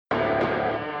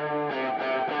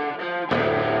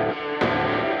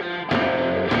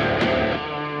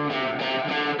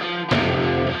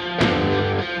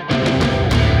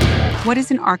What is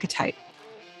an archetype?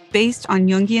 Based on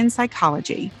Jungian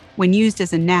psychology, when used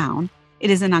as a noun, it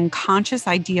is an unconscious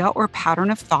idea or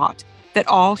pattern of thought that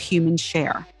all humans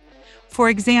share. For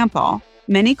example,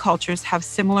 many cultures have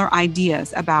similar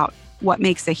ideas about what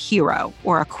makes a hero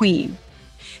or a queen.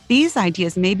 These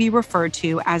ideas may be referred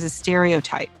to as a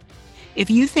stereotype. If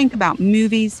you think about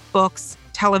movies, books,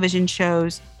 television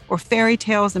shows, or fairy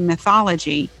tales and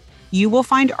mythology, you will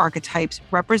find archetypes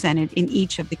represented in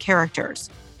each of the characters.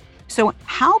 So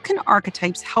how can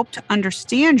archetypes help to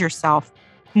understand yourself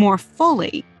more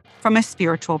fully from a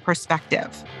spiritual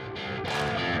perspective?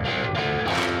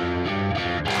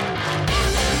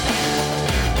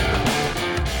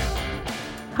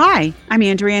 Hi, I'm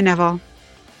Andrea Neville.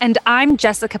 And I'm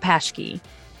Jessica Paschke.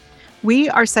 We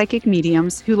are psychic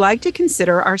mediums who like to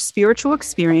consider our spiritual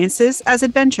experiences as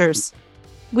adventures.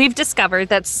 We've discovered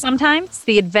that sometimes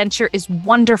the adventure is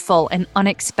wonderful and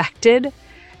unexpected,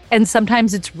 and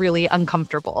sometimes it's really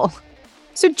uncomfortable.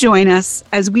 So join us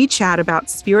as we chat about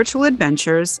spiritual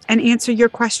adventures and answer your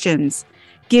questions,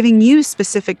 giving you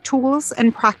specific tools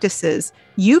and practices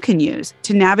you can use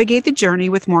to navigate the journey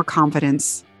with more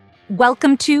confidence.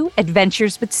 Welcome to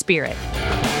Adventures with Spirit.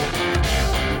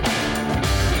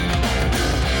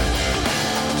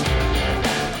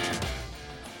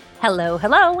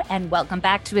 Hello, and welcome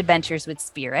back to Adventures with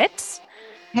Spirit.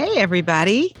 Hey,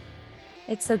 everybody.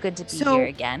 It's so good to be here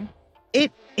again.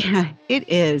 It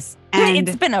is. And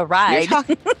it's been a ride.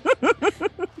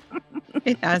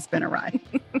 It has been a ride.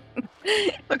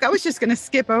 Look, I was just going to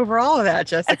skip over all of that,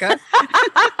 Jessica.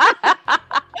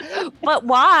 But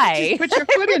why? Just put your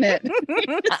foot in it.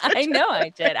 I know I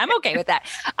did. I'm okay with that.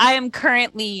 I am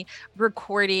currently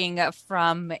recording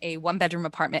from a one-bedroom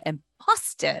apartment in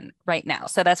Boston right now.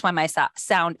 So that's why my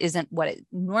sound isn't what it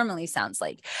normally sounds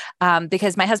like,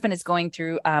 because my husband is going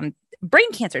through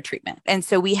brain cancer treatment. And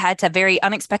so we had to very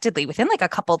unexpectedly, within like a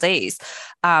couple days,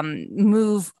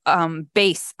 move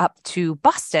base up to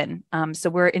Boston.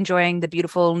 So we're enjoying the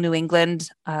beautiful New England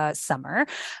summer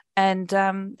and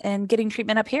getting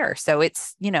treatment up here. So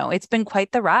it's been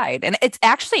quite the ride. And it's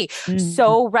actually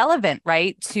so relevant,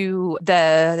 right, to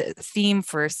the theme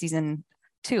for season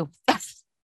 2.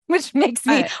 Which makes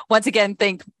me once again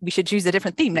think we should choose a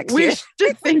different theme next year. We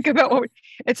should think about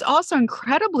it's also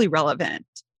incredibly relevant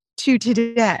to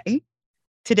today's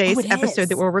episode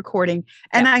that we're recording.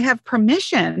 And I have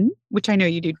permission, which I know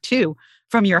you do too,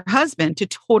 from your husband to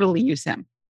totally use him.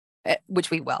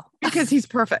 Which we will. Because he's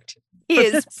perfect. He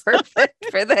is perfect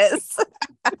for this.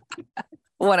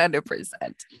 100%.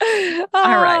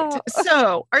 All right.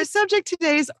 So our subject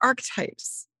today is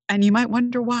archetypes. And you might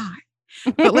wonder why.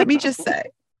 But let me just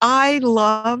say, I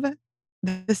love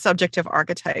the subject of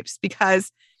archetypes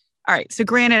because, all right, so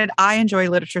granted, I enjoy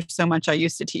literature so much, I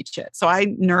used to teach it. So I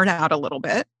nerd out a little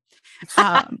bit,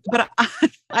 but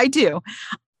I do.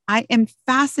 I am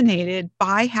fascinated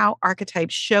by how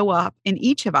archetypes show up in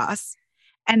each of us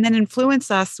and then influence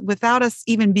us without us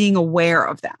even being aware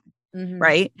of them,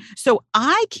 right? So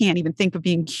I can't even think of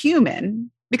being human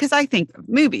because I think of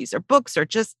movies or books or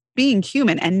just being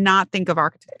human and not think of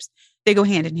archetypes. They go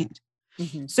hand in hand.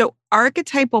 So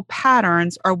archetypal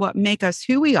patterns are what make us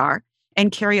who we are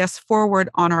and carry us forward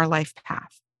on our life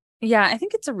path. Yeah, I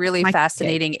think it's a really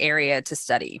fascinating area to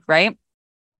study, right?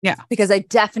 Yeah. Because I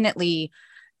definitely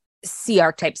see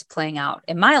archetypes playing out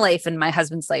in my life and my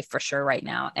husband's life for sure right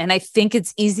now. And I think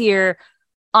it's easier,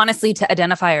 honestly, to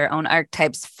identify our own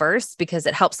archetypes first because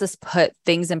it helps us put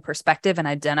things in perspective and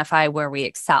identify where we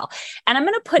excel. And I'm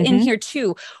going to put in here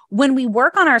too, when we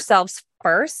work on ourselves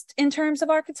first in terms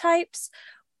of archetypes,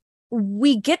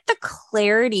 we get the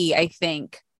clarity, I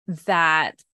think,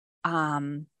 that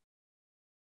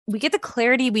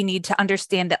we need to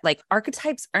understand that like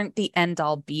archetypes aren't the end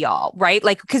all be all, right?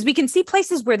 Like, because we can see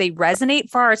places where they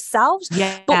resonate for ourselves,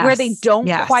 but where they don't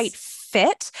quite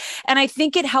fit. And I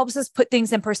think it helps us put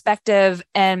things in perspective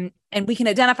and we can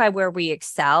identify where we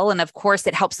excel. And of course,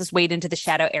 it helps us wade into the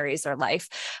shadow areas of our life.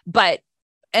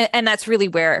 And that's really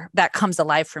where that comes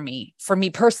alive for me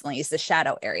personally, is the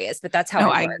shadow areas. But that's how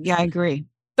I work. I agree.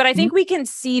 But I think we can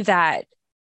see that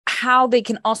how they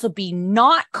can also be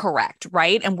not correct,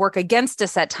 right? And work against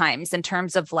us at times in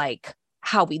terms of like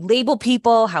how we label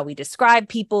people, how we describe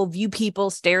people, view people,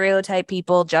 stereotype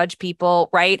people, judge people,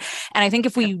 right? And I think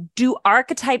if we do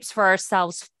archetypes for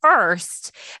ourselves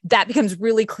first, that becomes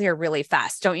really clear really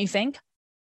fast, don't you think?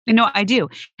 I do.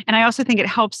 And I also think it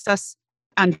helps us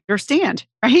understand,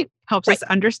 right? Helps us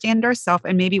understand ourselves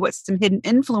and maybe what some hidden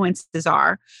influences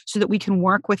are so that we can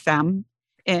work with them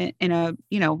in a,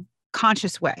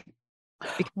 conscious way.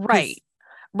 Right.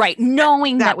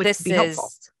 Knowing that this is,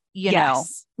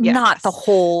 not the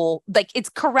whole, like it's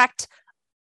correct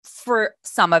for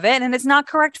some of it and it's not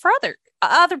correct for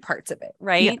other parts of it,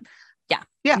 right?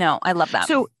 Yeah. No, I love that.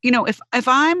 So, if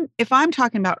I'm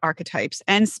talking about archetypes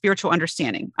and spiritual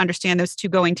understand those two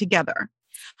going together,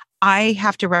 I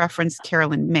have to reference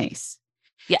Carolyn Mace.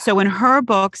 Yeah. So in her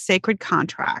book, Sacred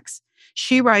Contracts,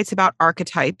 she writes about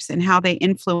archetypes and how they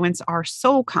influence our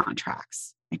soul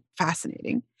contracts.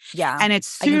 Fascinating. Yeah. And it's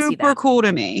super cool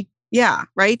to me. Yeah.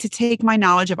 Right. To take my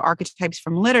knowledge of archetypes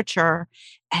from literature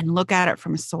and look at it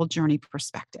from a soul journey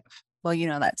perspective. Well,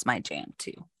 that's my jam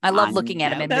too. I love looking at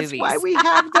them in movies. That's why we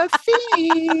have the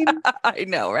theme. I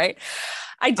know, right?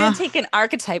 I did take an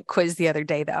archetype quiz the other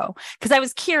day though, because I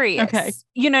was curious. Okay.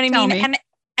 You know what I mean? Me.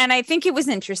 And I think it was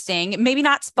interesting, maybe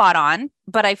not spot on,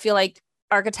 but I feel like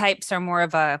archetypes are more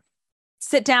of a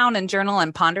sit down and journal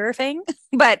and ponder thing.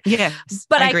 But yes,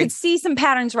 I could see some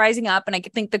patterns rising up, and I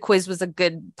could think the quiz was a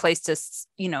good place to,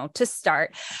 to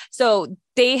start. So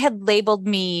they had labeled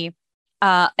me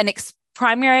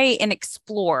primary an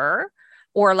explorer,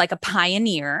 or like a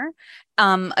pioneer,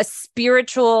 a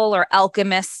spiritual or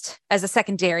alchemist as a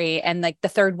secondary, and like the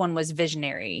third one was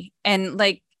visionary. And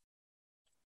like,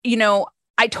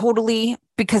 I totally,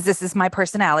 because this is my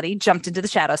personality, jumped into the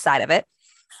shadow side of it.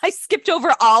 I skipped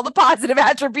over all the positive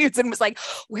attributes and was like,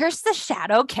 where's the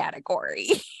shadow category?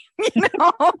 Because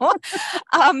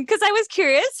I was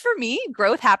curious. For me,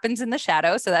 growth happens in the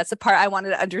shadow. So that's the part I wanted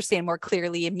to understand more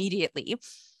clearly immediately.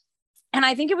 And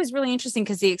I think it was really interesting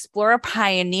because the explorer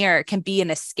pioneer can be an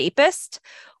escapist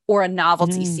or a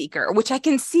novelty seeker, which I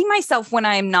can see myself when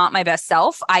I'm not my best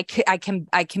self. I can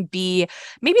be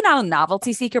maybe not a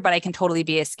novelty seeker, but I can totally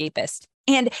be escapist.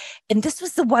 And this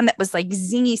was the one that was like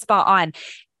zingy spot on.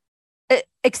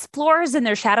 Explorers in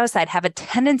their shadow side have a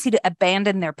tendency to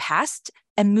abandon their past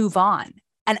and move on.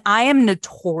 And I am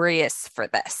notorious for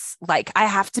this. Like, I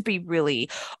have to be really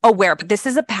aware, but this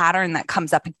is a pattern that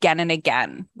comes up again and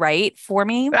again, right? For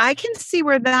me. But I can see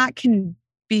where that can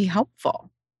be helpful.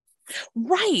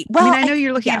 Right. Well, I know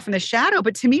you're looking at it from the shadow,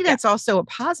 but to me, that's also a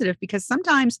positive, because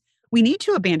sometimes we need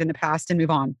to abandon the past and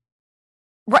move on.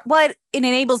 Right. Well, it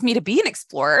enables me to be an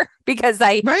explorer because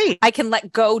I can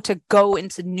let go to go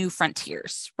into new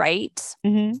frontiers. Right.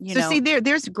 Mm-hmm. See,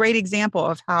 there's a great example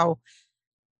of how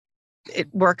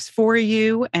it works for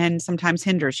you and sometimes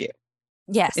hinders you.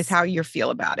 Yes. Is how you feel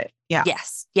about it. Yeah.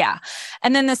 Yes. Yeah.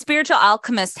 And then the spiritual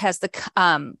alchemist has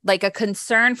the, like a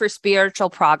concern for spiritual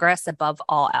progress above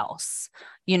all else,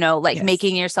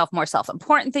 making yourself more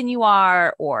self-important than you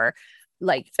are, or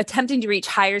like attempting to reach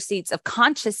higher seats of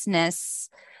consciousness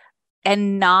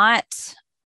and not,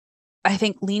 I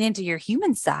think, lean into your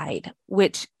human side,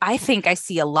 which I think I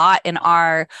see a lot in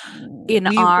our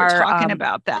talking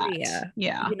about that.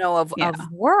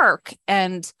 Of work.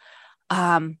 And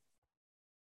that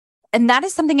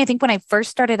is something I think when I first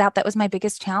started out, that was my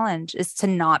biggest challenge, is to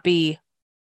not be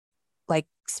like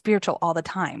spiritual all the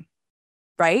time.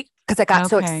 Right. Because I got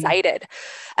so excited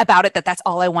about it that's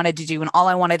all I wanted to do and all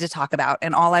I wanted to talk about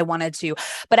and all I wanted to.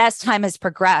 But as time has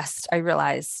progressed, I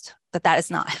realized that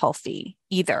is not healthy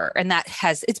either. And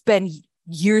it's been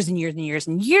years and years and years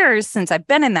and years since I've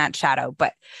been in that shadow.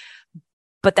 But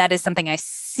that is something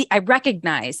I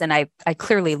recognize, and I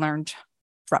clearly learned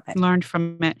from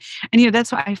it. And,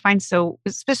 that's what I find so,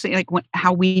 especially like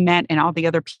how we met and all the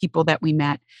other people that we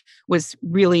met, was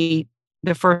really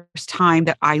the first time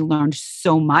that I learned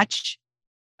so much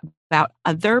about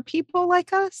other people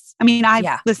like us. I mean,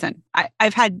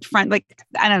 I've had friends, like,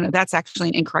 I don't know, that's actually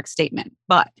an incorrect statement,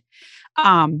 but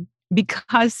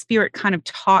because spirit kind of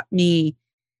taught me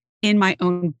in my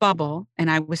own bubble, and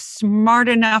I was smart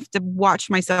enough to watch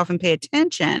myself and pay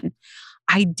attention,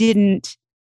 I didn't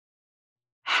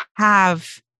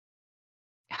have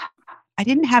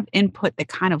input that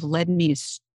kind of led me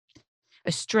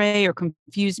astray or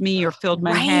confused me or filled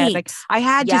my head. Like, I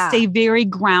had to stay very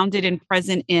grounded and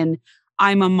present in,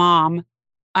 I'm a mom,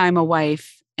 I'm a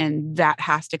wife, and that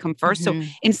has to come first. So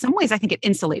in some ways, I think it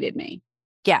insulated me.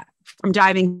 Yeah. From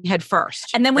diving head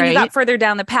first. And then when you got further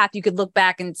down the path, you could look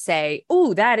back and say,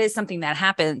 oh, that is something that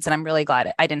happens. And I'm really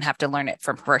glad I didn't have to learn it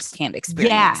from firsthand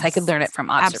experience. Yes. I could learn it from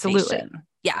observation. Absolutely.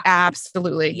 Yeah.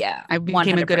 Absolutely. Yeah. I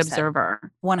became 100%. A good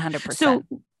observer. 100%. So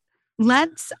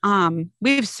let's,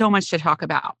 we have so much to talk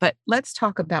about, but let's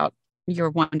talk about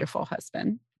your wonderful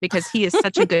husband, because he is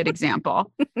such a good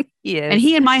example. He is. And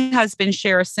he and my husband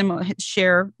share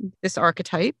this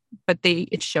archetype, but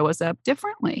it shows up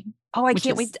differently. Oh, I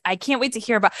can't wait. I can't wait to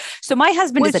hear about. So my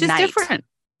husband is a knight. Different.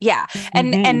 Yeah.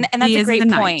 And that's a great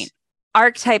point.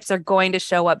 Archetypes are going to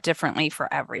show up differently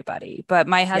for everybody, but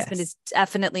my husband is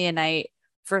definitely a knight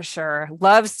for sure.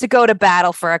 Loves to go to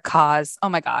battle for a cause. Oh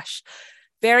my gosh.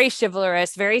 very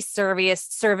chivalrous, very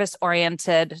service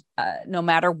oriented, no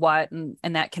matter what. And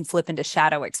that can flip into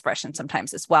shadow expression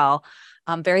sometimes as well.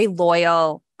 Very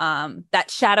loyal. That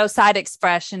shadow side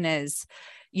expression is,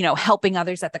 helping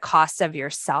others at the cost of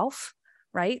yourself,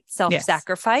 right?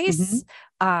 Self-sacrifice.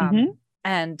 Mm-hmm.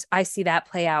 And I see that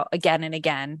play out again and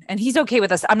again. And he's okay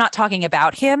with us. I'm not talking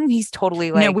about him. He's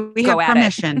totally like, no, we have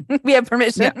permission. We have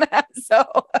permission. Yeah.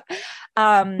 So,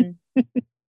 and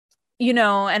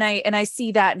I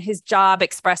see that, and his job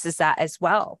expresses that as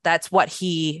well. That's what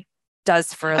he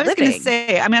does for a living. I was going to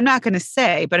say, I'm not going to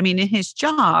say, but in his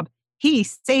job, he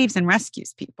saves and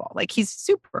rescues people. Like, he's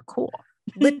super cool.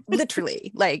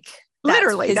 Literally, like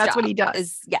that's what he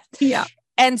does. Yeah.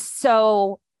 And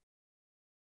so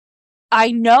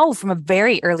I know from a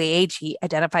very early age, he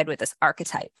identified with this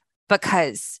archetype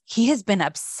because he has been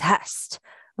obsessed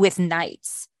with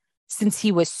knights since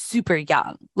he was super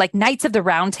young, like Knights of the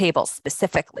Round Table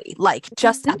specifically, like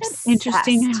just obsessed.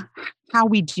 Interesting how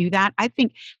we do that. I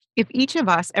think if each of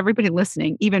us, everybody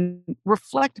listening, even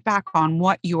reflect back on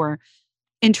what your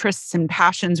interests and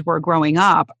passions were growing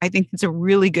up, I think it's a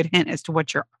really good hint as to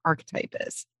what your archetype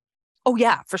is. Oh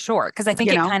yeah, for sure. Because I think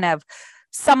it kind of,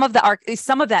 some of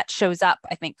that shows up,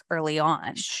 I think, early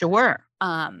on. Sure.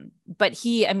 But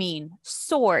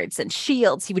swords and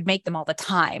shields, he would make them all the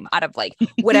time out of like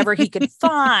whatever he could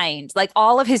find. Like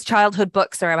all of his childhood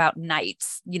books are about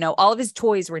knights, all of his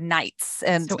toys were knights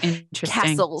and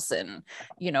castles and,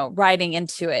 riding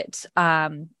into it.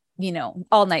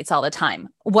 All knights all the time.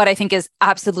 What I think is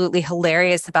absolutely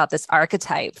hilarious about this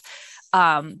archetype,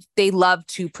 they love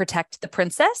to protect the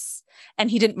princess,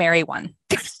 and he didn't marry one.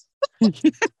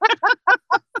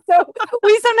 So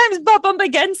we sometimes bump up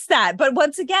against that. But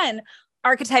once again,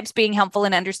 archetypes being helpful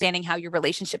in understanding how your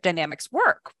relationship dynamics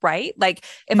work, right? Like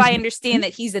if I understand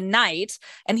that he's a knight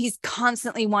and he's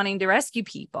constantly wanting to rescue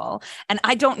people, and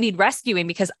I don't need rescuing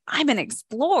because I'm an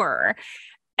explorer,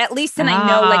 at least then I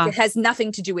know like it has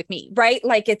nothing to do with me, right?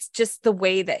 Like it's just the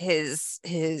way that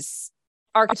his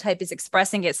archetype is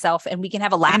expressing itself, and we can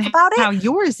have a laugh about it. How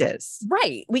yours is.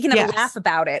 Right. We can have a laugh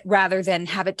about it rather than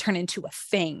have it turn into a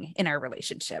thing in our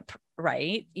relationship.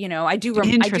 Right. I do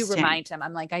remind him,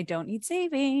 I'm like, I don't need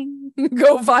saving.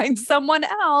 Go find someone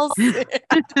else.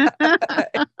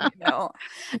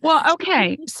 Well,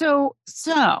 okay. So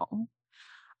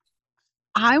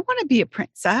I want to be a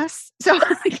princess. So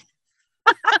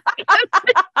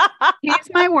he's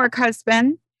my work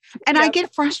husband. And I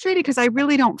get frustrated because I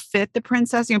really don't fit the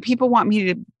princess. People want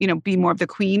me to, be more of the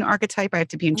queen archetype. I have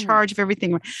to be in charge of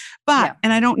everything. But,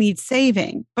 and I don't need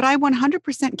saving, but I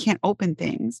 100% can't open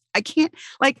things. I can't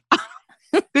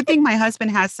good thing my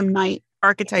husband has some knight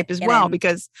archetype as well,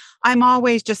 because I'm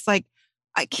always just like,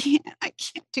 I can't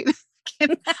do this.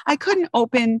 I couldn't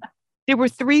open. There were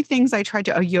 3 things I tried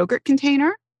a yogurt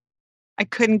container. I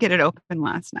couldn't get it open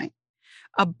last night.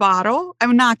 A bottle.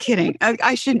 I'm not kidding.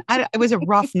 I shouldn't. It was a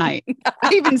rough night.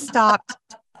 I even stopped.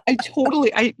 I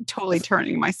totally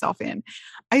turning myself in.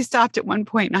 I stopped at one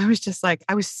point and I was just like,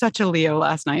 I was such a Leo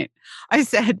last night. I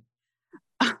said,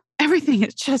 everything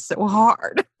is just so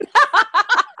hard.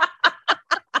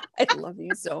 I love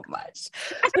you so much.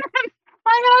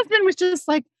 My husband was just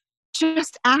like,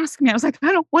 just ask me. I was like,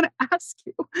 I don't want to ask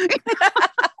you.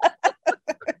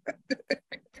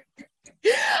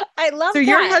 I love so that.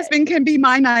 Your husband can be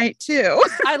my knight too.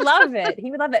 I love it. He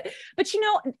would love it. But isn't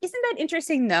that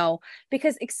interesting though?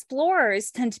 Because explorers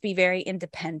tend to be very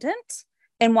independent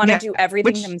and want to do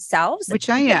everything themselves. Which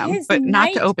I am, but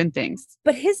not to open things.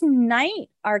 But his knight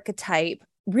archetype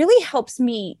really helps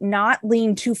me not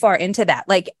lean too far into that.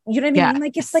 Like, you know what I mean?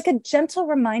 Like it's like a gentle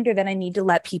reminder that I need to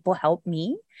let people help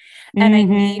me. And I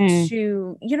need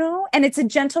to, and it's a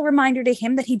gentle reminder to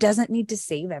him that he doesn't need to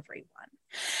save everyone.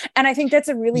 And I think that's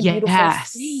a really beautiful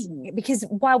thing, because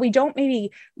while they're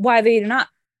not,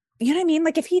 you know what I mean?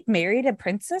 Like if he'd married a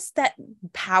princess, that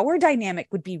power dynamic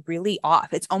would be really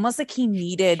off. It's almost like he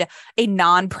needed a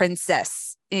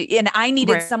non-princess, and I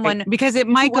needed someone, because it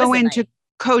might go into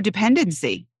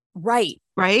codependency. Right.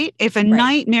 If a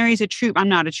knight marries I'm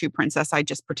not a true princess. I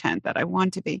just pretend that I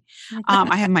want to be.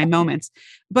 I have my moments,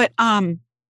 but,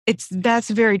 that's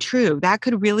very true. That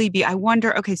could really be, I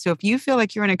wonder, okay, so if you feel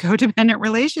like you're in a codependent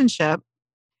relationship,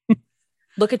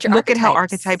 look at how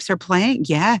archetypes are playing.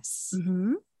 Yes.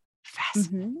 Mm-hmm.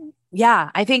 Mm-hmm. Yeah.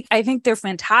 I think they're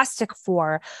fantastic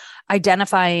for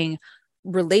identifying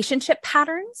relationship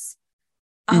patterns.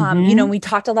 We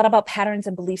talked a lot about patterns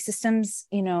and belief systems,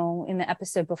 in the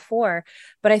episode before,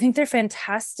 but I think they're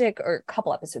fantastic, or a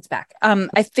couple episodes back.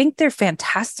 I think they're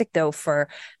fantastic though, for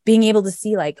being able to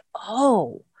see like,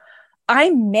 I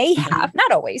may have,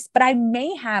 not always, but I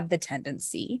may have the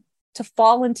tendency to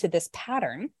fall into this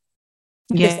pattern,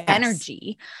 Yes. this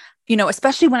energy, you know,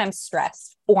 especially when I'm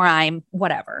stressed or I'm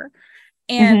whatever.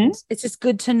 And it's just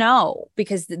good to know,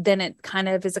 because then it kind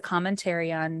of is a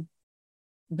commentary on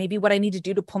maybe what I need to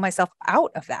do to pull myself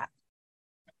out of that,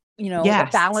 you know,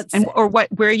 balance and or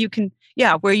where you can,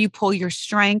 where you pull your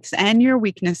strengths and your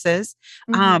weaknesses.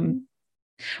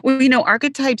 Well, you know,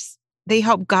 archetypes, they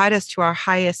help guide us to our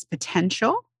highest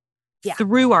potential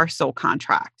through our soul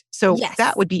contract. So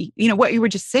that would be, you know, what you were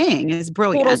just saying is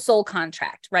brilliant. Total soul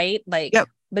contract, right? Like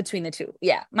between the two.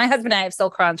 Yeah. My husband and I have soul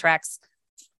contracts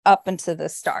up into the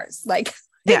stars. Like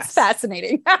it's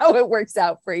fascinating how it works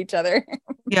out for each other.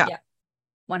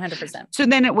 100%. So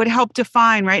then it would help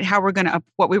define, right, how we're going to,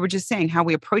 what we were just saying, how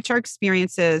we approach our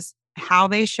experiences, how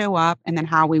they show up, and then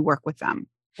how we work with them.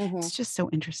 It's just so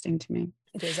interesting to me.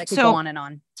 It is. I could go on and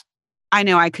on. I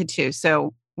know, I could too.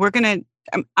 So I'm going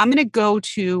to go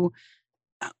to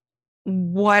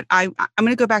I'm going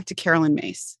to go back to Carolyn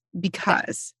Mace,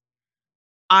 because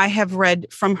I have read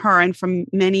from her and from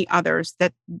many others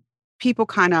that people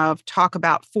kind of talk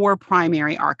about 4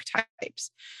 primary archetypes.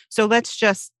 So let's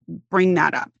just bring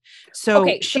that up.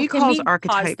 So she calls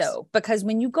archetypes, though, because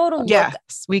when you go to look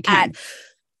we can.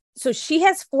 So she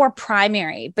has 4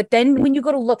 primary, but then when you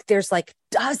go to look, there's like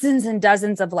dozens and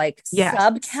dozens of like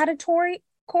subcategories.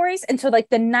 And so like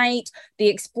the knight, the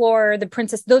explorer, the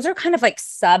princess, those are kind of like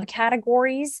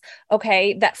subcategories.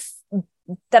 Okay. That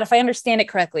if I understand it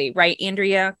correctly, right,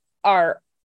 Andrea, are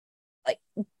like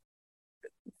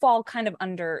fall kind of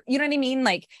under, you know what I mean?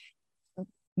 Like,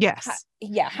 yes.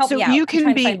 Help me out. So you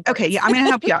can be, okay. I'm going to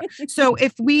help you out. So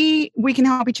if we can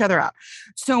help each other out.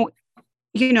 So,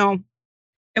 you know,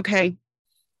 okay,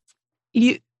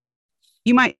 you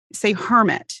might say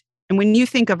hermit. And when you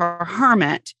think of a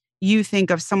hermit, you think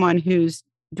of someone who's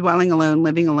dwelling alone,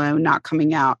 living alone, not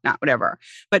coming out, not whatever.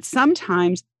 But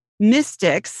sometimes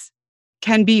mystics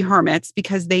can be hermits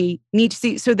because they need to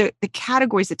see. So the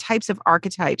categories, the types of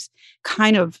archetypes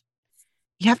kind of,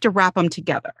 you have to wrap them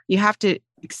together. You have to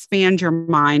expand your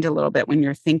mind a little bit when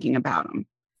you're thinking about them.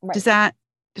 Right.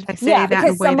 Did I say that in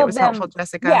a way that was helpful,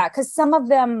 Jessica? Yeah, because some of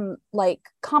them like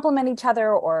complement each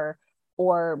other or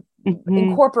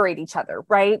incorporate each other,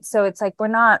 right? So it's like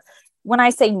when I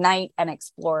say knight and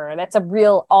explorer, that's a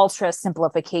real ultra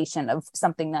simplification of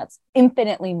something that's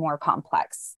infinitely more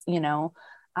complex, you know?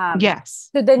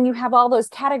 So then you have all those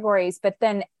categories, but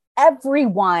then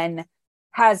everyone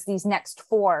has these next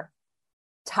 4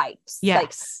 types. Yes.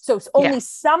 Like, so only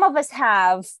some of us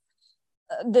have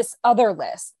this other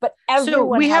list, but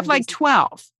everyone. So we have like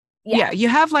 12. Yeah, you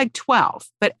have like 12,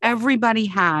 but everybody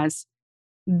has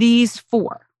these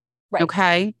 4. Right.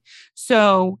 Okay.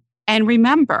 So, and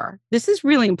remember, this is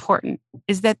really important,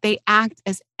 is that they act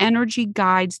as energy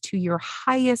guides to your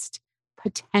highest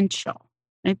potential.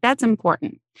 Right? That's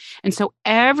important. And so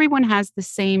everyone has the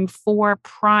same 4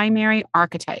 primary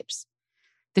archetypes: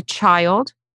 the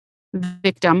child,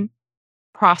 victim,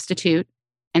 prostitute,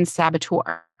 and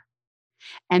saboteur.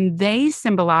 And they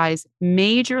symbolize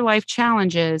major life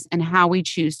challenges and how we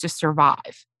choose to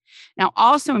survive. Now,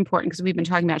 also important, because we've been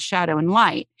talking about shadow and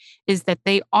light, is that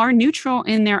they are neutral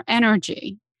in their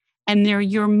energy, and they're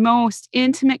your most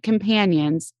intimate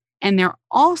companions, and they're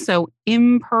also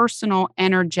impersonal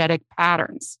energetic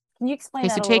patterns. Can you explain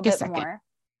that a little bit more?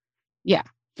 Yeah.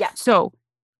 So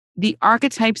the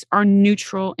archetypes are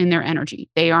neutral in their energy.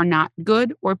 They are not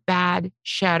good or bad,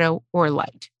 shadow or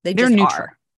light. They're neutral.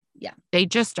 Are. Yeah. They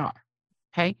just are.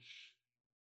 Okay.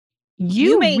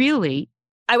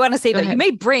 I want to say that you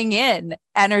may bring in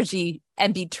energy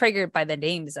and be triggered by the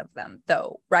names of them,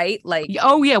 though, right? Like,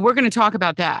 oh yeah, we're going to talk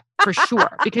about that for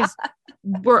sure, because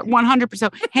we're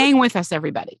 100%. Hang with us,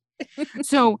 everybody.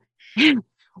 So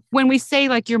when we say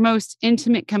like your most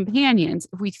intimate companions,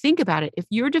 if we think about it, if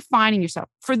you're defining yourself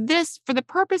for the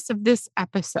purpose of this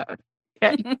episode,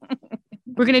 okay,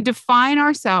 we're going to define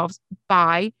ourselves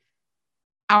by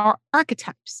our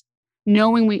archetypes,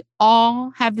 knowing we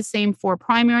all have the same 4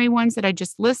 primary ones that I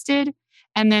just listed.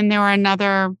 And then there are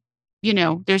another,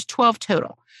 there's 12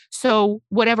 total. So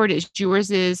whatever it is,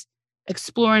 yours is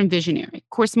explore and visionary. Of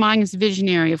course, mine is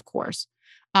visionary, of course.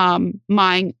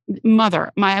 My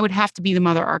mother, I would have to be the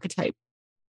mother archetype.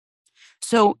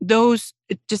 So those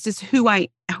just is who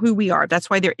we are. That's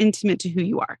why they're intimate to who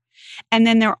you are. And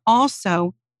then they're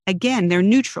also, again, they're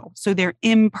neutral. So they're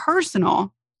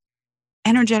impersonal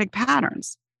energetic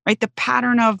patterns, right? The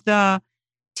pattern of the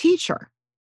teacher.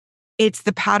 It's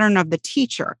the pattern of the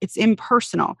teacher. It's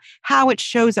impersonal. How it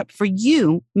shows up for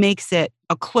you makes it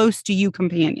a close to you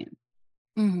companion.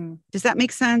 Mm-hmm. Does that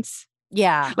make sense?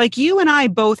 Yeah. Like you and I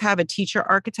both have a teacher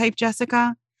archetype,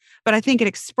 Jessica, but I think it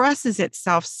expresses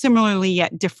itself similarly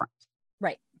yet different.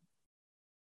 Right.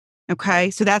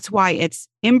 Okay. So that's why it's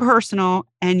impersonal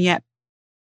and yet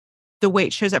the way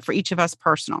it shows up for each of us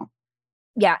personal.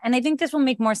 Yeah. And I think this will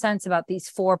make more sense about these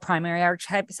 4 primary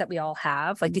archetypes that we all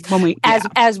have, like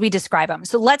as we describe them.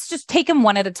 So let's just take them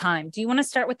one at a time. Do you want to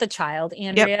start with the child,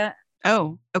 Andrea? Yep.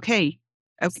 Oh, okay.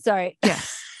 Sorry.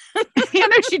 Yes. You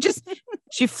know,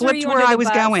 she flipped where I was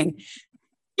going.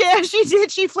 Yeah, she did.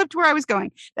 She flipped where I was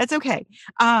going. That's okay.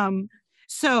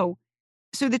 So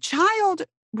the child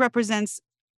represents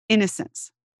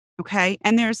innocence. Okay.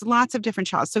 And there's lots of different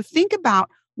childs. So think about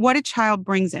what a child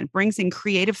brings in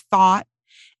creative thought,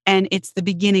 and it's the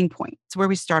beginning point. It's where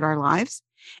we start our lives.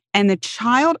 And the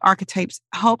child archetypes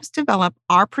helps develop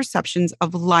our perceptions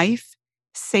of life,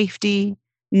 safety,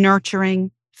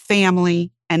 nurturing,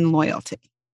 family, and loyalty.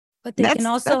 But they can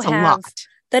also have a lot.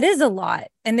 That is a lot.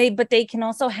 And they can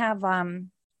also have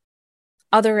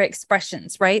other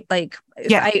expressions, right? Like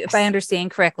if I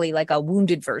understand correctly, like a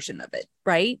wounded version of it,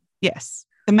 right? Yes.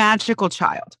 The magical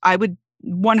child. I would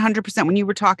 100%, when you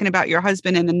were talking about your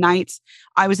husband and the knights,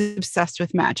 I was obsessed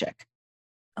with magic.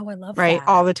 Oh, I love that.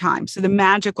 All the time. So the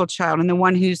magical child, and the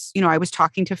one who's, I was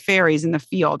talking to fairies in the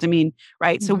field. I mean,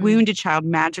 right. So wounded child,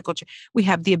 magical child. We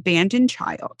have the abandoned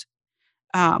child,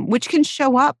 which can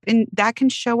show up, and that can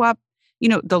show up,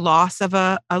 the loss of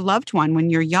a loved one when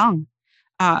you're young,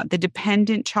 the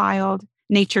dependent child,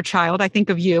 nature child. I think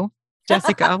of you,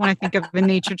 Jessica, when I think of a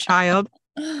nature child.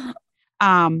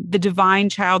 The divine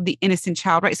child, the innocent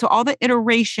child, right? So all the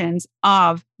iterations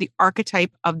of the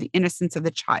archetype of the innocence of the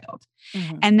child.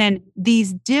 Mm-hmm. And then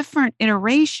these different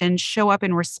iterations show up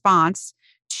in response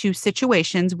to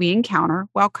situations we encounter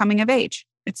while coming of age.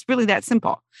 It's really that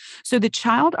simple. So the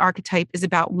child archetype is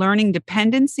about learning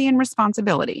dependency and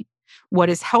responsibility. What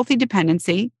is healthy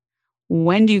dependency?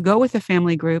 When do you go with a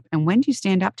family group? And when do you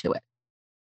stand up to it?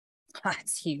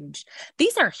 That's huge.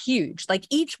 These are huge. Like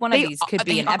each one of these could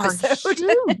be an episode.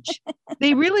 Huge.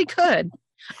 They really could.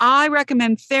 I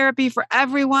recommend therapy for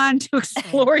everyone to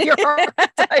explore your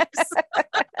archetypes.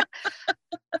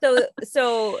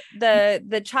 So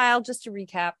the child, just to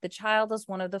recap, the child is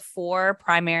one of the 4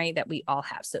 primary that we all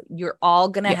have. So you're all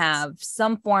going to have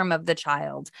some form of the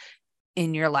child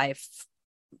in your life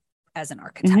as an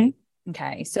archetype. Mm-hmm.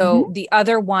 Okay. So the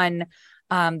other one,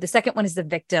 the second one is the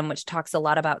victim, which talks a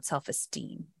lot about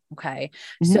self-esteem. Okay.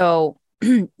 Mm-hmm. So,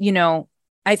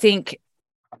 I think,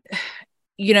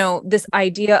 this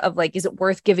idea of like, is it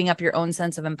worth giving up your own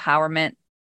sense of empowerment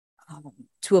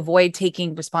to avoid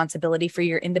taking responsibility for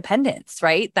your independence,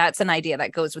 right? That's an idea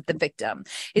that goes with the victim.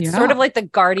 It's sort of like the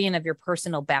guardian of your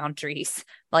personal boundaries.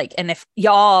 Like, and if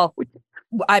y'all,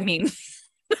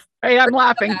 Hey, I'm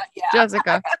laughing,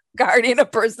 Jessica. Guardian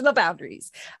of personal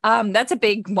boundaries. That's a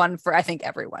big one for, I think,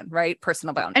 everyone, right?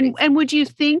 Personal boundaries. And would you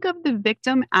think of the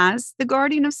victim as the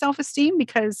guardian of self-esteem?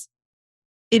 Because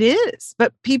it is,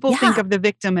 but people think of the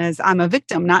victim as I'm a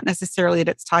victim, not necessarily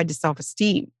that it's tied to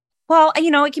self-esteem. Well,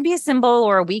 it can be a symbol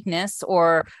or a weakness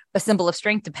or a symbol of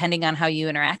strength, depending on how you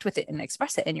interact with it and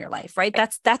express it in your life, right?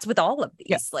 That's with all of these.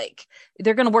 Yeah. Like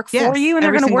they're going to work for you and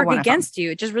they're going to work against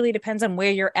you. It just really depends on where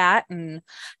you're at and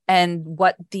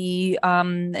what the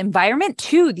environment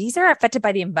too. These are affected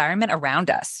by the environment around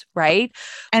us, right?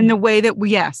 And the way that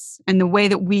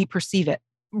we perceive it.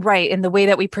 Right. And the way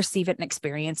that we perceive it and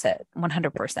experience it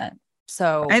 100%.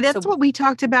 So and that's what we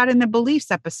talked about in the beliefs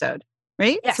episode.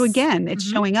 Right. Yes. So again, it's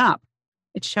showing up.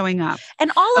 It's showing up.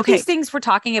 And all of these things we're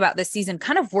talking about this season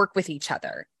kind of work with each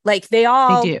other. Like they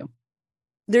do.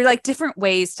 They're like different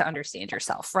ways to understand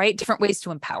yourself, right? Different ways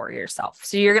to empower yourself.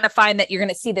 So you're going to find that you're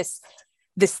going to see this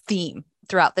theme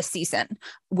throughout the season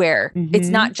where it's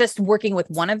not just working with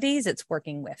one of these, it's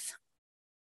working with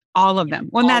all of them.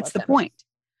 Well, that's the point.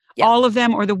 Yeah. All of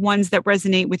them are the ones that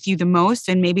resonate with you the most,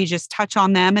 and maybe just touch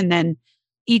on them and then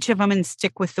each of them and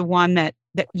stick with the one that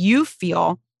you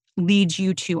feel leads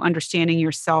you to understanding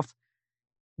yourself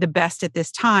the best at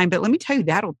this time. But let me tell you,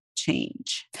 that'll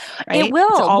change. Right? It will.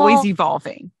 It's always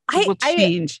evolving. It will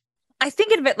change. I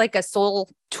think of it like a soul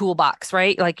toolbox,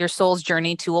 right? Like your soul's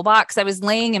journey toolbox. I was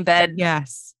laying in bed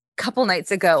couple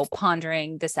nights ago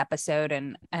pondering this episode,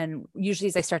 and usually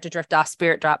as I start to drift off,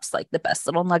 Spirit drops like the best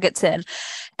little nuggets in,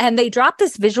 and they dropped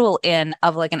this visual in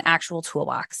of like an actual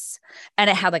toolbox, and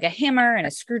it had like a hammer and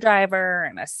a screwdriver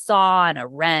and a saw and a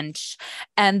wrench,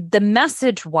 and the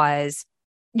message was,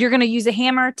 you're going to use a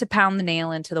hammer to pound the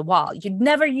nail into the wall. You'd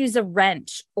never use a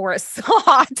wrench or a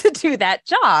saw to do that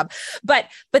job. But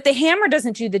the hammer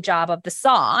doesn't do the job of the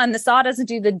saw, and the saw doesn't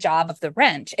do the job of the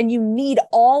wrench. And you need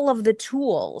all of the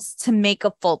tools to make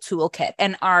a full toolkit.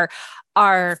 And our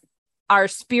our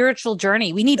spiritual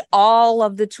journey, we need all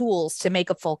of the tools to make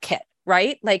a full kit,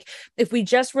 right? Like if we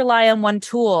just rely on one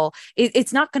tool,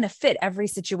 it's not going to fit every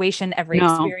situation, every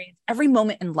experience, every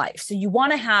moment in life. So you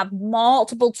want to have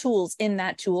multiple tools in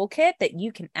that toolkit that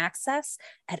you can access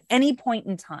at any point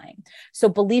in time. So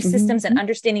belief systems and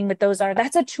understanding what those are,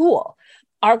 that's a tool.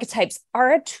 Archetypes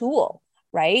are a tool,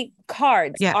 right?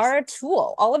 Cards are a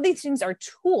tool. All of these things are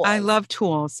tools. I love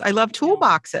tools. I love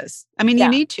toolboxes. I mean, you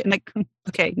need to, like,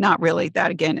 okay, not really.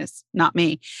 That again is not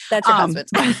me. That's your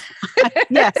husband's.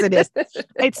 Yes, it is.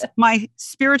 It's my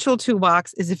spiritual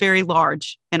toolbox is very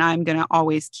large, and I'm going to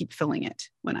always keep filling it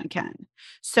when I can.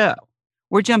 So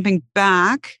we're jumping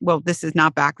back. Well, this is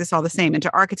not back. This is all the same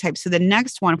into archetypes. So the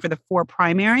next one for the 4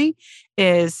 primary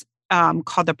is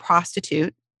called the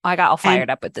prostitute. I got all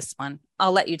fired up with this one.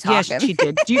 I'll let you talk. Yes, she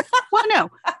did. Do you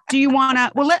want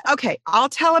to? Well, okay. I'll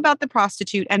tell about the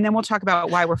prostitute, and then we'll talk about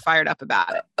why we're fired up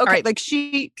about it. Okay. All right. Like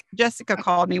Jessica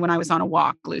called me when I was on a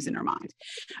walk, losing her mind.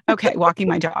 Okay, walking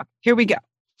my dog. Here we go.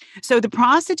 So the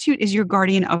prostitute is your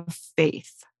guardian of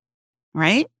faith,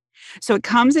 right? So it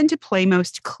comes into play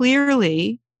most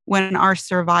clearly when our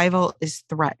survival is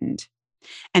threatened,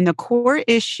 and the core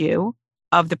issue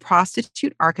of the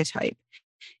prostitute archetype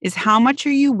is how much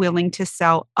are you willing to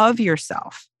sell of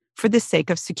yourself for the sake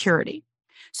of security?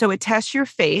 So it tests your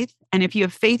faith. And if you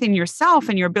have faith in yourself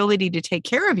and your ability to take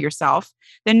care of yourself,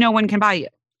 then no one can buy you.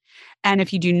 And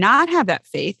if you do not have that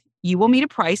faith, you will meet a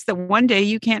price that one day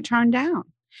you can't turn down.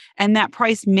 And that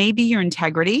price may be your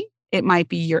integrity. It might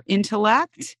be your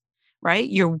intellect, right?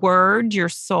 Your word, your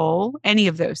soul, any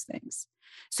of those things.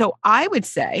 So I would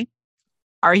say,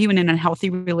 are you in an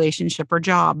unhealthy relationship or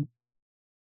job?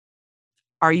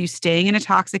 Are you staying in a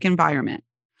toxic environment?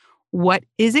 What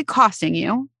is it costing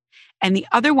you? And the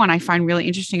other one I find really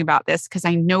interesting about this, because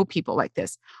I know people like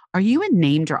this, are you a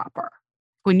name dropper?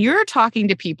 When you're talking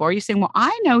to people, are you saying, well,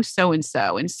 I know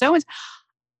so-and-so and so-and-so.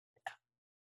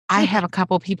 I have a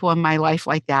couple of people in my life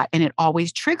like that, and it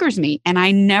always triggers me. And I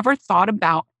never thought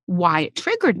about why it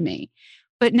triggered me.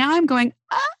 But now I'm going,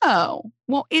 oh,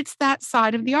 well, it's that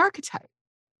side of the archetype.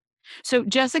 So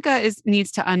Jessica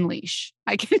needs to unleash.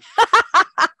 I can.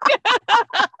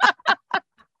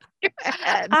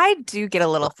 I do get a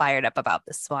little fired up about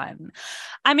this one.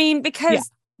 I mean, because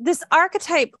this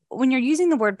archetype, when you're using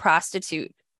the word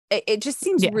prostitute, it just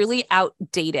seems really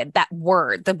outdated. That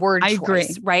word, the word choice, agree.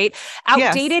 Right?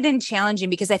 Outdated and challenging,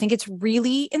 because I think it's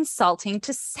really insulting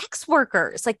to sex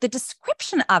workers, like the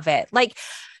description of it. Like,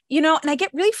 and I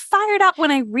get really fired up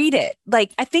when I read it.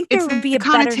 Like, I think there would be a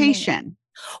connotation. Better name.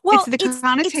 Well, it's the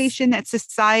connotation that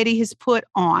society has put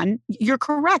on. You're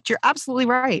correct. You're absolutely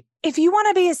right. If you want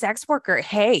to be a sex worker,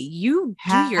 hey, you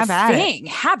do your thing.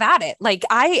 Have at it. Like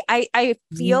I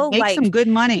feel make some good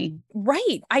money.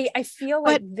 Right. I feel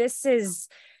like this is,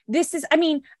 I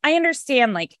mean, I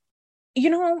understand, like,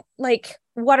 like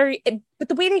but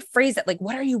the way they phrase it, like,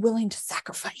 what are you willing to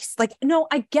sacrifice? Like, no,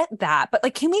 I get that. But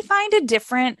like, can we find a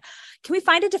different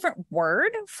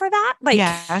word for that? Like,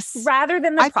 rather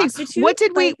than the prostitute.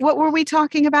 What were we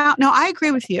talking about? No, I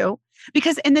agree with you,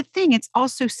 because, and the thing, it's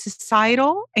also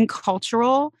societal and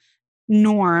cultural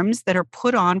norms that are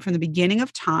put on from the beginning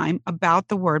of time about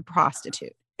the word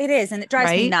prostitute. It is. And it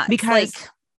drives me nuts. Because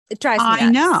it drives me nuts. I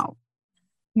know.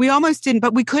 We almost didn't,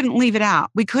 but we couldn't leave it out.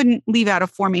 We couldn't leave out a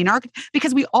 4 main archetype,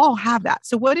 because we all have that.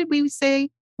 So what did we say?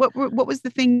 What was the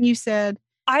thing you said?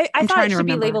 I thought it should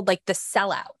be labeled like the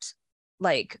sellout,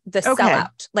 like the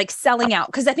sellout, like selling out.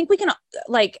 Because I think we can,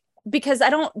 because I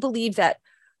don't believe that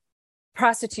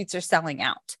prostitutes are selling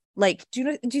out. Like,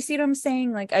 do you see what I'm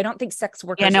saying? Like, I don't think sex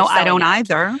workers. Yeah, no, I don't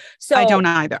either. So I don't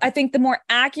either. I think the more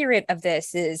accurate of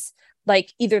this is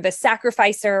like either the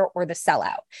sacrificer or the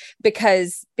sellout,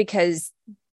 because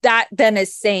that then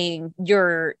is saying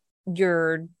your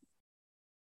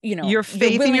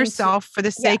faith in yourself for the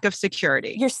sake of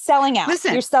security. You're selling out.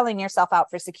 Listen, you're selling yourself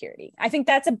out for security. I think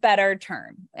that's a better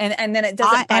term. And then it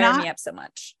doesn't fire me up so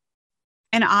much.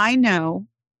 And I know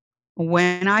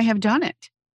when I have done it.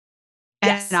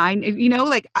 Yes. And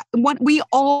we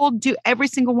all do, every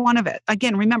single one of it.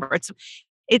 Again, remember,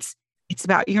 it's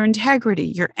about your integrity,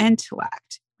 your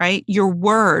intellect, right? Your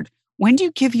word. When do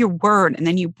you give your word and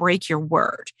then you break your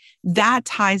word? That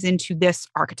ties into this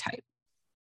archetype.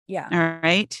 Yeah. All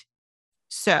right.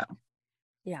 So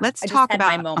let's talk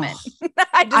about my moment.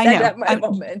 I had my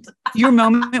moment. Your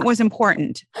moment was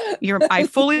important. I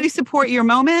fully support your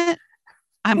moment.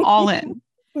 I'm all in.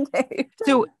 Okay.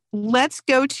 So let's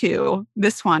go to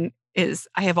this one.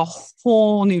 I have a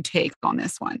whole new take on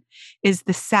this one, is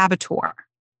the saboteur.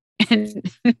 And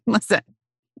listen,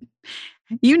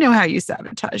 You know how you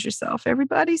sabotage yourself,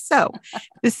 everybody. So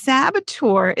the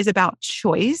saboteur is about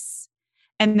choice.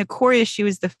 And the core issue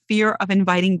is the fear of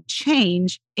inviting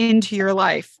change into your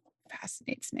life.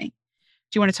 Fascinates me.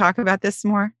 Do you want to talk about this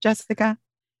more, Jessica?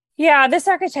 Yeah, this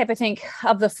archetype, I think,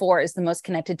 of the four is the most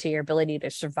connected to your ability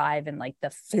to survive in like the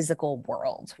physical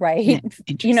world, right?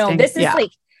 Yeah, This is yeah.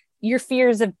 like your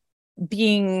fears of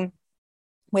being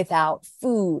without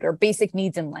food or basic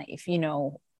needs in life.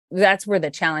 That's where the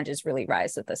challenges really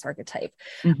rise with this archetype.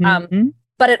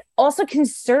 But it also can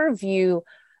serve you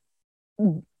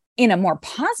in a more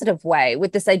positive way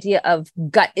with this idea of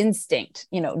gut instinct,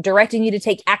 directing you to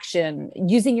take action,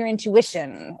 using your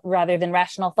intuition rather than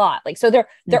rational thought. Like, so there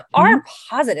are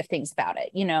positive things about it,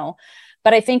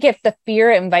 but I think if the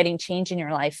fear of inviting change in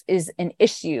your life is an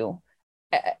issue,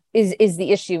 is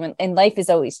the issue, and life is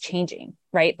always changing,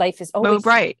 right? Life is always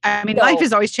right. I mean, life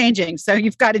is always changing. So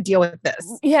you've got to deal with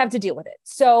this. You have to deal with it.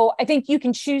 So I think you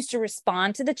can choose to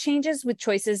respond to the changes with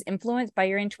choices influenced by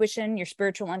your intuition, your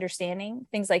spiritual understanding,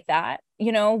 things like that,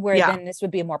 then this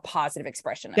would be a more positive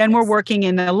expression. Then we're working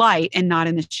in the light and not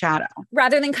in the shadow.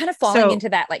 Rather than kind of falling into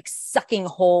that like sucking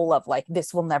hole of like,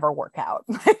 this will never work out.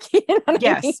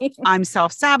 Yes. I mean? I'm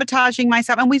self-sabotaging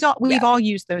myself. And we've all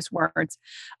used those words.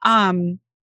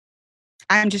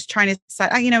 I'm just trying to say,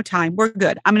 time, we're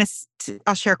good.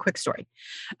 I'll share a quick story.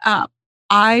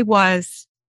 I was,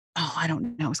 I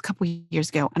don't know, it was a couple of years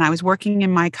ago, and I was working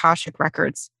in my Akashic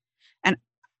records, and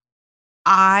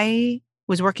I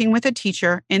was working with a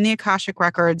teacher in the Akashic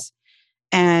records,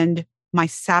 and my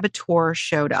saboteur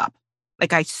showed up.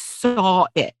 Like, I saw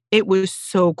it. It was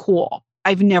so cool.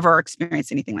 I've never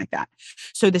experienced anything like that.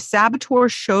 So the saboteur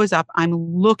shows up. I'm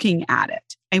looking at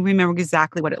it. I remember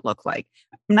exactly what it looked like.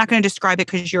 I'm not going to describe it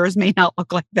because yours may not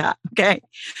look like that. Okay.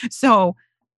 So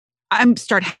I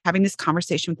start having this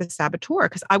conversation with the saboteur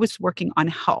because I was working on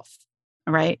health.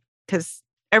 All right. Because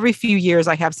every few years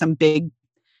I have some big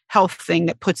health thing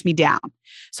that puts me down.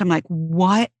 So I'm like,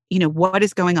 what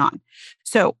is going on?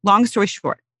 So long story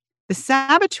short, the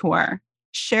saboteur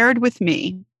shared with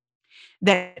me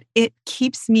that it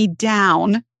keeps me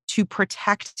down to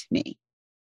protect me.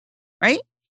 Right.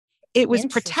 It was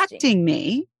protecting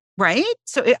me. Right.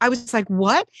 So I was like,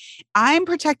 what? I'm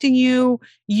protecting you.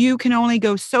 You can only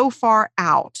go so far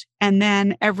out. And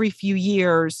then every few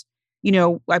years,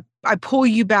 I pull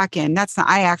you back in.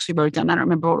 I actually wrote it down. I don't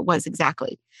remember what it was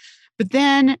exactly. But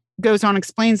then goes on,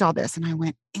 explains all this. And I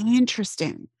went,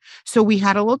 interesting. So we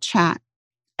had a little chat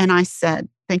and I said,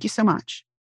 thank you so much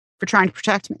for trying to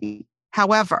protect me.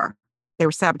 However, they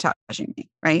were sabotaging me.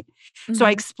 Right. Mm-hmm. So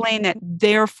I explained that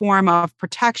their form of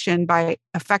protection by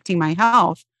affecting my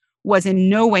health was in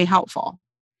no way helpful,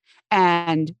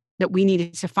 and that we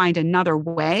needed to find another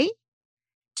way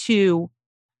to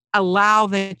allow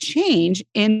the change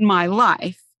in my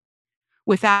life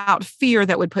without fear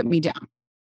that would put me down.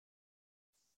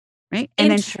 Right.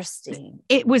 And interesting. Then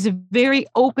it was very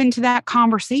open to that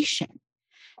conversation.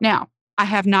 Now, I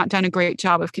have not done a great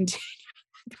job of continuing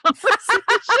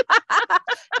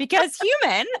because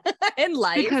human in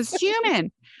life. Because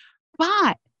human.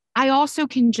 But I also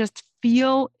can just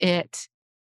feel it.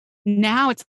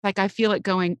 Now it's like I feel it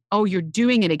going, oh, you're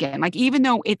doing it again. Like, even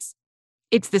though it's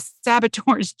the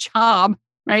saboteur's job,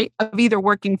 right, of either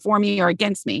working for me or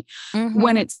against me,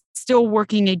 when it's still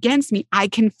working against me, I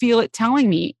can feel it telling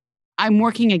me, I'm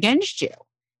working against you.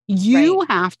 You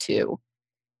have to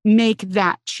make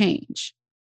that change.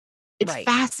 It's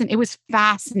fascinating. It was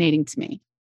fascinating to me.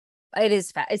 It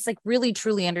is. It's like really,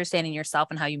 truly understanding yourself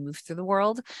and how you move through the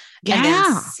world. Yeah. And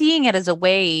then seeing it as a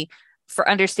way for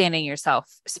understanding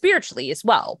yourself spiritually as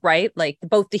well, right? Like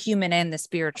both the human and the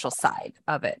spiritual side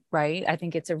of it, right? I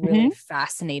think it's a really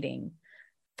fascinating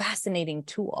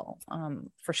tool,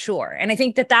 for sure. And I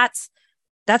think that's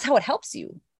how it helps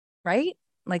you, right?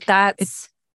 Like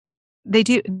they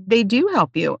do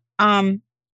help you. In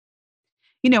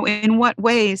what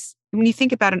ways? When you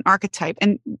think about an archetype,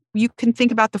 and you can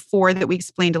think about the four that we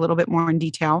explained a little bit more in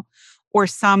detail, or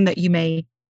some that you may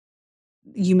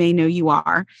know you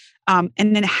are. And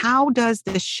then how does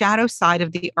the shadow side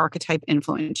of the archetype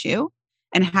influence you?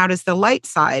 And how does the light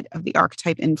side of the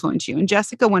archetype influence you? And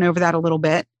Jessica went over that a little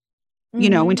bit,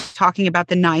 when talking about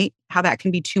the night, how that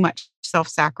can be too much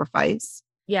self-sacrifice.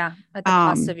 Yeah. At the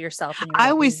cost of yourself. And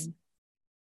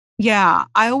your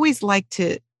I always like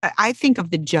to, I think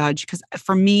of the judge, because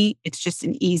for me, it's just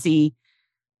an easy.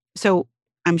 So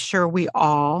I'm sure we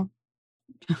all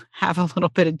have a little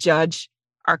bit of judge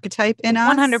archetype in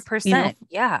us. 100%.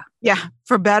 Yeah. Yeah.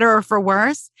 For better or for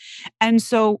worse. And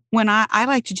so when I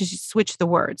like to just switch the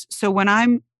words. So when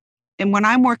I'm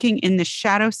working in the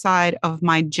shadow side of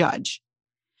my judge,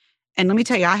 and let me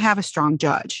tell you, I have a strong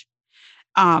judge.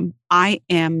 I'm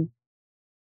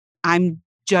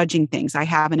judging things. I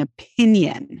have an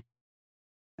opinion.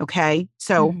 Okay.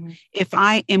 So if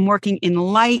I am working in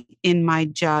light in my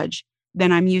judge,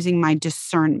 then I'm using my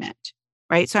discernment,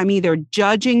 right? So I'm either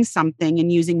judging something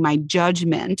and using my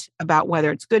judgment about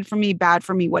whether it's good for me, bad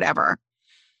for me, whatever,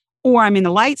 or I'm in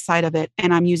the light side of it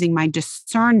and I'm using my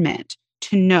discernment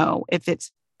to know if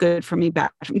it's good for me,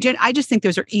 bad for me. I just think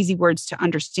those are easy words to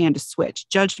understand, to switch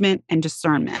judgment and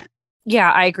discernment.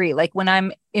 Yeah, I agree. Like when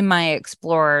I'm in my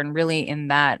explorer and really in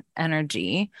that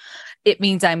energy, it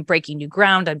means I'm breaking new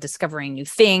ground. I'm discovering new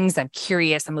things. I'm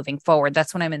curious. I'm moving forward.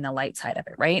 That's when I'm in the light side of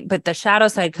it. Right. But the shadow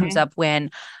side comes up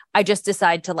when I just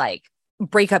decide to like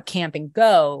break up camp and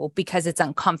go because it's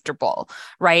uncomfortable.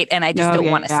 Right. And I just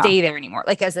don't want to stay there anymore,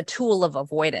 like as a tool of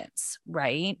avoidance.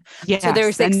 Right. Yes. So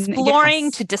there's exploring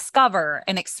to discover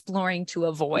and exploring to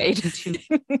avoid. to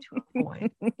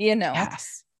avoid. You know?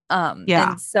 Yes.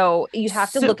 And so you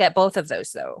have to look at both of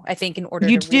those though, I think, in order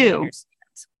to really understand.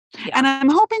 Yeah. And I'm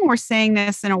hoping we're saying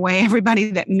this in a way,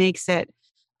 everybody, that makes it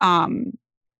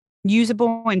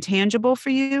usable and tangible for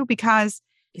you, because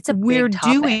it's a big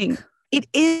topic. It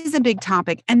is a big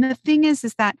topic. And the thing is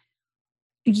that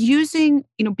using,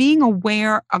 being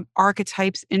aware of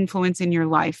archetypes' influence in your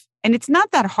life. And it's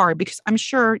not that hard, because I'm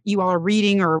sure you all are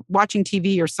reading or watching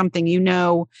TV or something,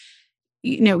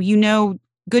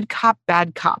 good cop,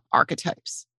 bad cop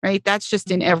archetypes, right? That's just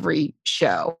in every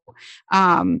show.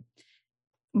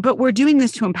 But we're doing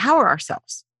this to empower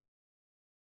ourselves.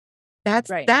 That's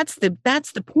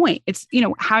the point. It's,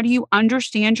 how do you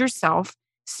understand yourself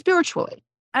spiritually?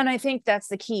 And I think that's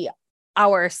the key,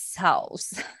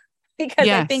 ourselves, because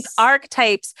I think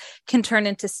archetypes can turn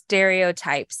into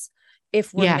stereotypes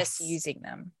if we're misusing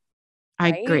them.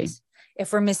 Right? I agree.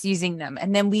 If we're misusing them,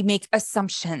 and then we make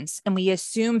assumptions and we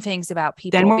assume things about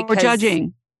people. Then we're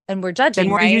judging. And we're judging.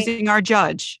 Then we're using our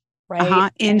judge.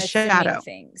 Right. In shadow.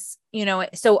 Things,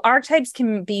 so archetypes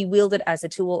can be wielded as a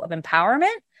tool of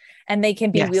empowerment, and they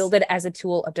can be wielded as a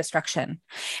tool of destruction.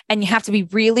 And you have to be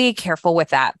really careful with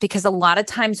that, because a lot of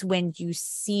times when you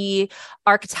see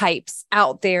archetypes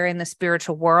out there in the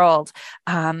spiritual world,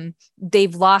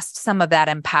 they've lost some of that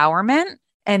empowerment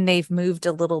and they've moved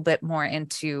a little bit more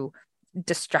into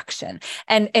destruction.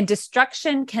 And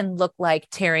destruction can look like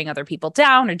tearing other people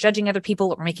down or judging other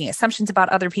people or making assumptions about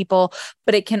other people,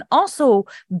 but it can also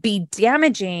be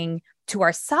damaging to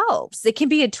ourselves. It can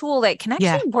be a tool that can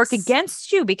actually work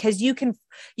against you, because you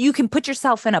can put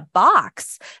yourself in a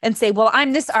box and say, well,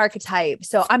 I'm this archetype,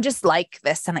 so I'm just like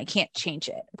this and I can't change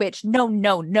it. Which no,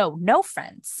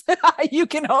 friends. You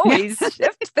can always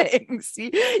shift things.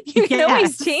 You can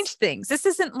always change things. This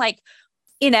isn't like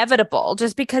inevitable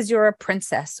just because you're a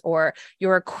princess or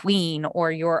you're a queen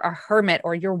or you're a hermit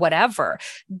or you're whatever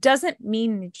doesn't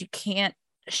mean that you can't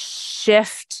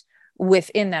shift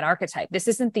within that archetype. This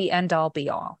isn't the end all be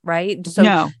all, right?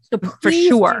 So please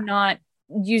for sure. do not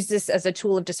use this as a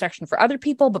tool of destruction for other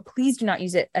people, but please do not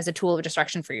use it as a tool of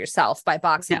destruction for yourself by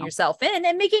boxing yourself in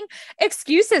and making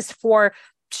excuses for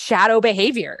shadow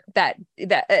behavior that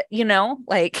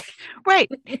like right.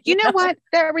 You know what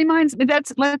that reminds me,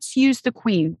 let's use the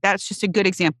queen. That's just a good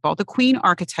example. The queen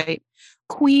archetype.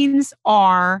 Queens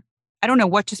are, I don't know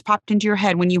what just popped into your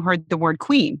head when you heard the word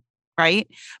queen, right?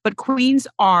 But queens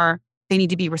they need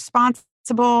to be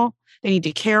responsible, they need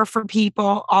to care for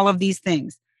people, all of these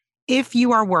things. If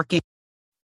you are working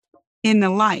in the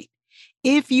light,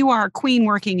 if you are a queen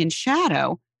working in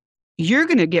shadow, you're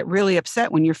going to get really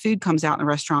upset when your food comes out in the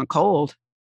restaurant cold.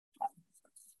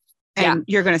 And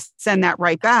you're going to send that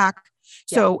right back.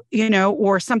 So,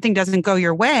 or something doesn't go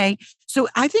your way. So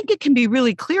I think it can be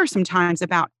really clear sometimes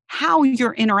about how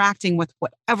you're interacting with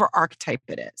whatever archetype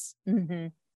it is.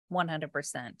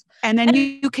 100%. And then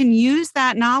you can use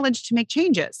that knowledge to make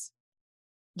changes.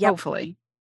 Hopefully.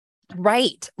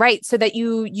 Right. So that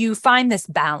you find this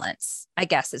balance, I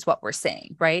guess is what we're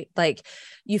saying, right? Like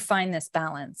you find this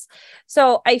balance.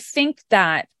 So I think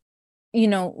that,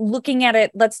 looking at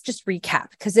it, let's just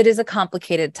recap, because it is a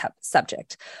complicated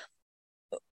subject.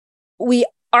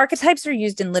 Archetypes are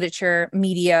used in literature,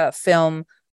 media, film,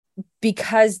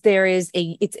 because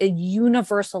it's a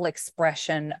universal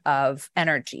expression of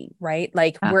energy, right?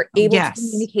 Like we're able to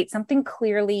communicate something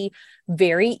clearly,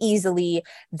 very easily,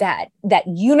 that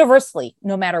universally,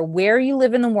 no matter where you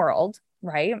live in the world,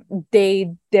 right?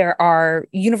 There are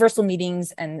universal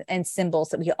meanings and symbols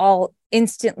that we all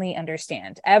instantly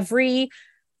understand. Every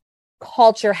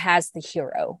culture has the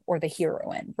hero or the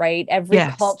heroine, right? Every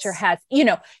culture has,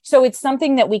 so it's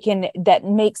something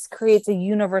that creates a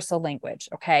universal language.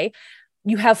 Okay.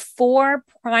 you have 4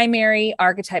 primary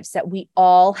archetypes that we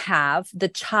all have: the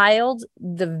child,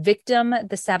 the victim,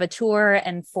 the saboteur,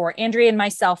 and for Andrea and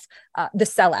myself, the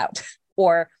sellout,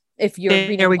 or if you're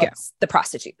reading books, the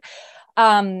prostitute.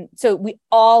 So we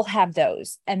all have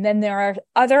those. And then there are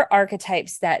other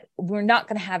archetypes that we're not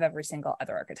going to have every single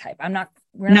other archetype. We're not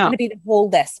going to be the whole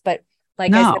list, but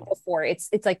like I said before, it's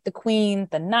like the queen,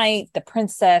 the knight, the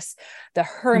princess, the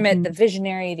hermit, the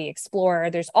visionary, the explorer.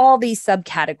 There's all these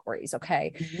subcategories.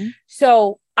 Okay.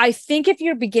 So I think if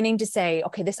you're beginning to say,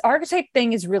 okay, this archetype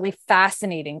thing is really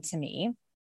fascinating to me,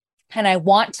 and I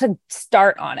want to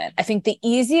start on it, I think the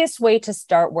easiest way to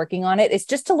start working on it is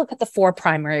just to look at the 4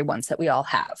 primary ones that we all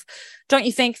have. Don't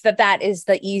you think that is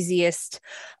the easiest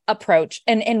approach?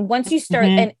 And once you start,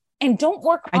 and don't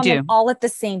work on them all at the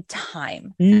same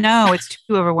time. No, it's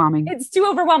too overwhelming. It's too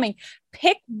overwhelming.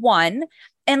 Pick one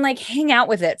and like hang out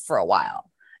with it for a while,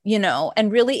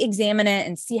 and really examine it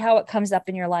and see how it comes up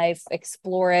in your life,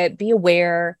 explore it, be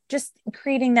aware, just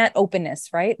creating that openness,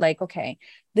 right? Like, okay,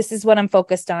 this is what I'm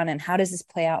focused on, and how does this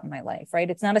play out in my life, right?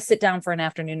 It's not a sit down for an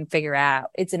afternoon and figure out.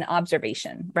 It's an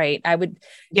observation, right? It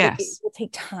will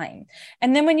take time.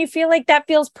 And then when you feel like that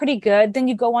feels pretty good, then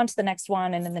you go on to the next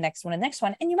one, and then the next one, and next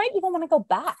one. And you might even want to go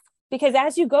back, because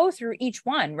as you go through each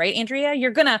one, right, Andrea,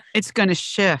 it's going to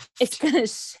shift. It's going to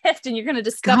shift, and you're going to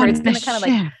discover it's going to kind of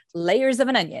like layers of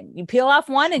an onion. You peel off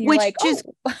one and you're which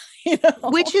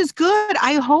is good.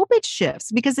 I hope it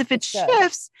shifts, because if it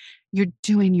shifts, you're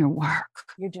doing your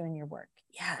work. You're doing your work.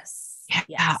 Yes. Yeah.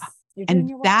 Yes. And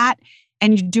you're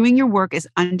doing your work is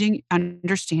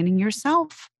understanding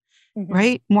yourself,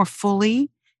 right? More fully,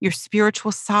 your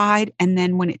spiritual side. And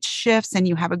then when it shifts and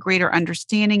you have a greater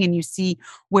understanding and you see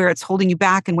where it's holding you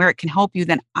back and where it can help you,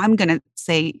 then I'm going to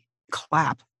say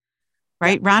clap,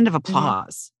 right? Yeah. Round of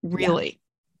applause. Really.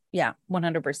 Yeah,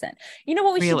 100%. You know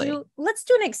what we should do? Let's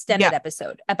do an extended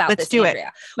episode about this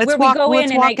area. Let's walk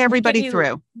everybody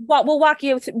through. We'll walk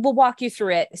you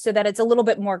through it so that it's a little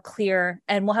bit more clear,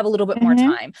 and we'll have a little bit more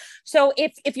time. So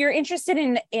if you're interested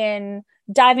in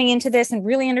diving into this and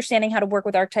really understanding how to work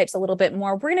with archetypes a little bit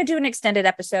more, we're going to do an extended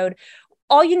episode.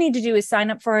 All you need to do is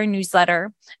sign up for our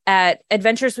newsletter at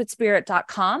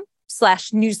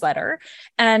adventureswithspirit.com/newsletter,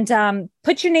 and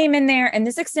put your name in there. And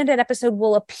this extended episode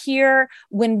will appear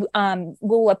in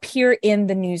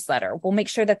the newsletter. We'll make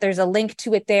sure that there's a link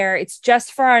to it there. It's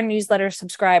just for our newsletter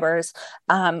subscribers.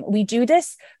 We do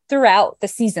this throughout the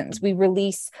seasons. We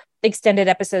release extended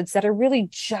episodes that are really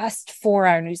just for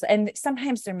our news. And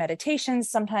sometimes they're meditations.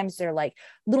 Sometimes they're like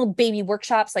little baby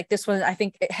workshops. Like this one, I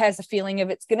think it has a feeling of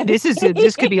it's going to be.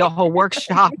 This could be a whole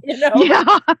workshop. Yeah. We're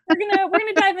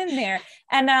gonna dive in there.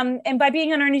 And by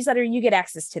being on our newsletter, you get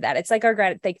access to that. It's like our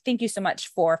gratitude. Like, thank you so much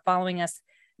for following us.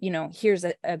 Here's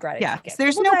a gratitude. Yeah.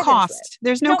 There's no cost.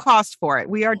 There's no cost for it.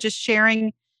 We are just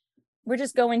sharing. We're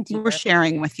just going deeper. We're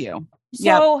sharing with you.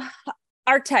 So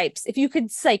archetypes, if you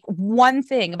could say one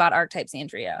thing about archetypes,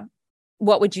 Andrea,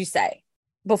 what would you say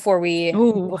before we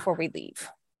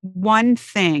leave? One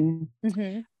thing.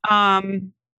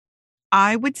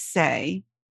 I would say,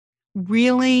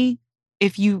 really,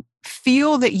 if you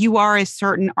feel that you are a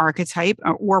certain archetype,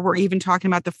 or we're even talking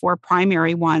about the 4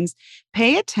 primary ones,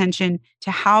 pay attention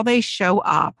to how they show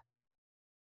up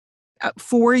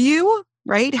for you,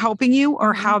 right? Helping you,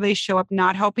 or how they show up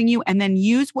not helping you. And then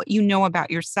use what you know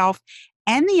about yourself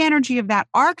and the energy of that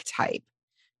archetype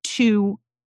to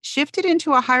shift it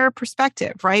into a higher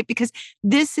perspective, right? Because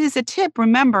this is a tip,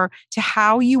 remember, to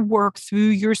how you work through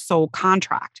your soul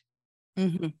contract.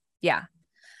 Yeah.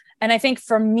 And I think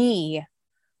for me,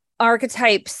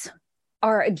 archetypes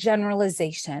are a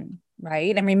generalization,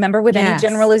 right? And remember, with any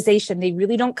generalization, they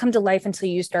really don't come to life until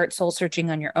you start soul searching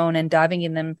on your own and diving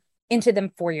into them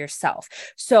for yourself.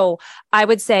 So I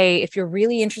would say, if you're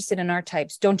really interested in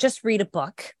archetypes, don't just read a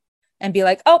book and be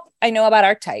like, oh, I know about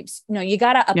archetypes. No, you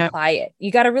got to apply it. You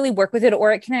got to really work with it,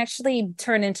 or it can actually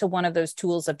turn into one of those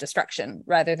tools of destruction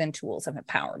rather than tools of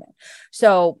empowerment.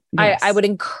 So I would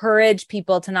encourage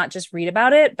people to not just read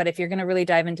about it, but if you're going to really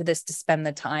dive into this, to spend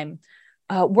the time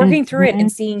working through it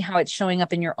and seeing how it's showing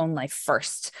up in your own life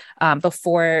first,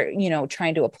 before,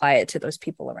 trying to apply it to those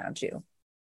people around you.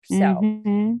 So,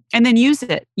 and then use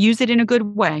it in a good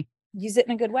way. Use it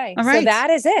in a good way. All right. So that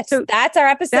is it. So that's our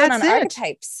episode on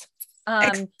archetypes.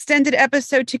 Extended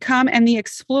episode to come, and the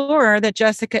explorer that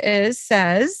Jessica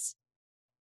says,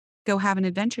 go have an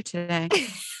adventure today.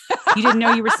 You didn't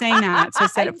know you were saying that, so I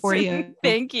said it for you.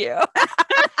 Thank you.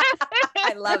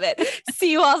 I love it.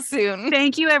 See you all soon.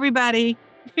 Thank you, everybody.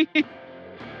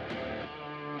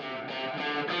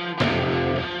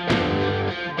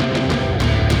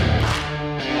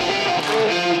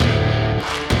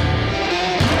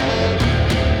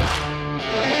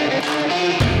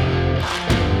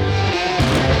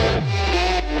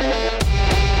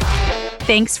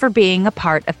 Thanks for being a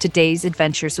part of today's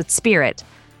Adventures with Spirit.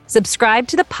 Subscribe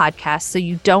to the podcast so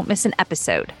you don't miss an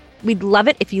episode. We'd love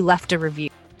it if you left a review.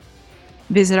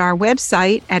 Visit our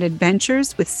website at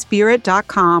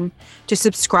adventureswithspirit.com to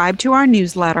subscribe to our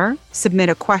newsletter, submit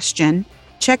a question,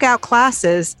 check out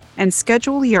classes, and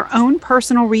schedule your own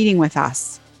personal reading with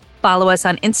us. Follow us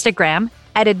on Instagram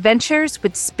at Adventures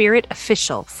with Spirit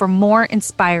Official for more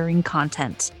inspiring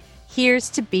content. Here's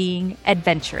to being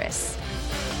adventurous.